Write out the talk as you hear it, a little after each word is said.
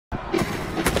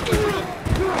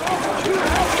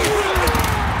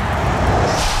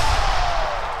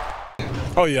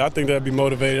Oh, yeah, I think they'll be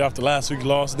motivated after last week's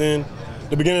loss. Then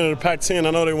the beginning of the Pac-10,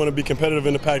 I know they want to be competitive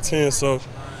in the Pac-10, so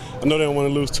I know they don't want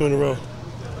to lose 2 in a row.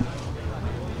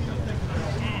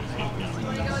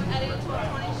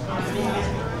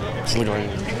 Just look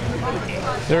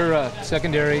like Their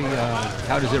secondary,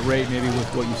 how does it rate maybe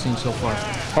with what you've seen so far?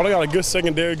 Oh, they got a good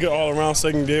secondary, good all-around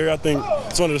secondary. I think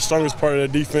it's one of the strongest part of their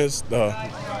defense, the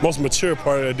most mature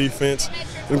part of their defense.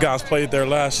 Them guys played there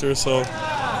last year, so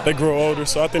they grow older.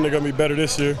 So I think they're going to be better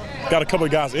this year. Got a couple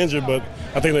of guys injured, but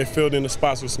I think they filled in the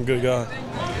spots with some good guys.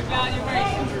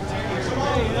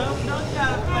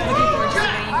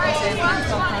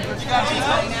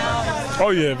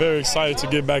 Oh, yeah, very excited to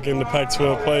get back in the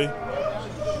Pac-12 play.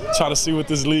 Try to see what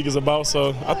this league is about.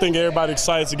 So I think everybody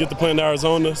excited to get to play in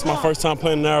Arizona. It's my first time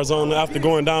playing in Arizona after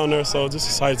going down there, so just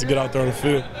excited to get out there on the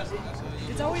field.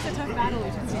 It's always a tough battle,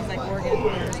 it seems like, Oregon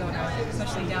and Arizona,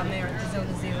 especially down there at the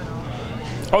Zona Zoo and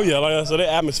all. Oh, yeah, like I said, their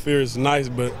atmosphere is nice,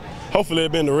 but hopefully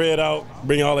they've been the red out,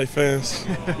 bring all their fans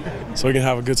so we can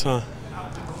have a good time.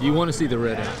 You want to see the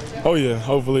red out? Oh, yeah,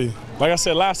 hopefully. Like I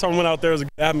said, last time we went out there was a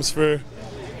good atmosphere.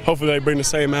 Hopefully they bring the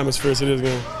same atmosphere to this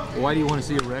game. Why do you want to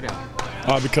see a red out?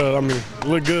 Because, I mean, it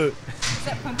look good. Does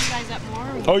that pump you guys up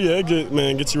more? Oh, yeah,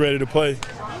 it gets you ready to play.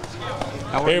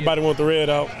 Everybody wants the red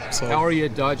out. So. How are you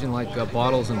dodging like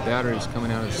bottles and batteries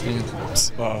coming out of the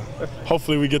stands?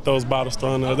 Hopefully we get those bottles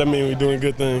thrown out. That means we're doing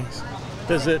good things.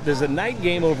 Does a night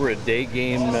game over a day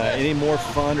game any more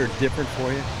fun or different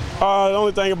for you? The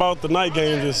only thing about the night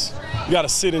game is you got to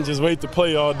sit and just wait to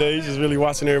play all day. You're just really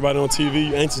watching everybody on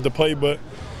TV, anxious to play, but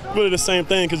really the same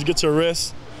thing because you get your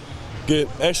rest, get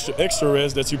extra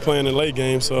rest that you play in the late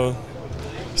game, so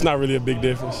it's not really a big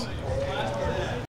difference.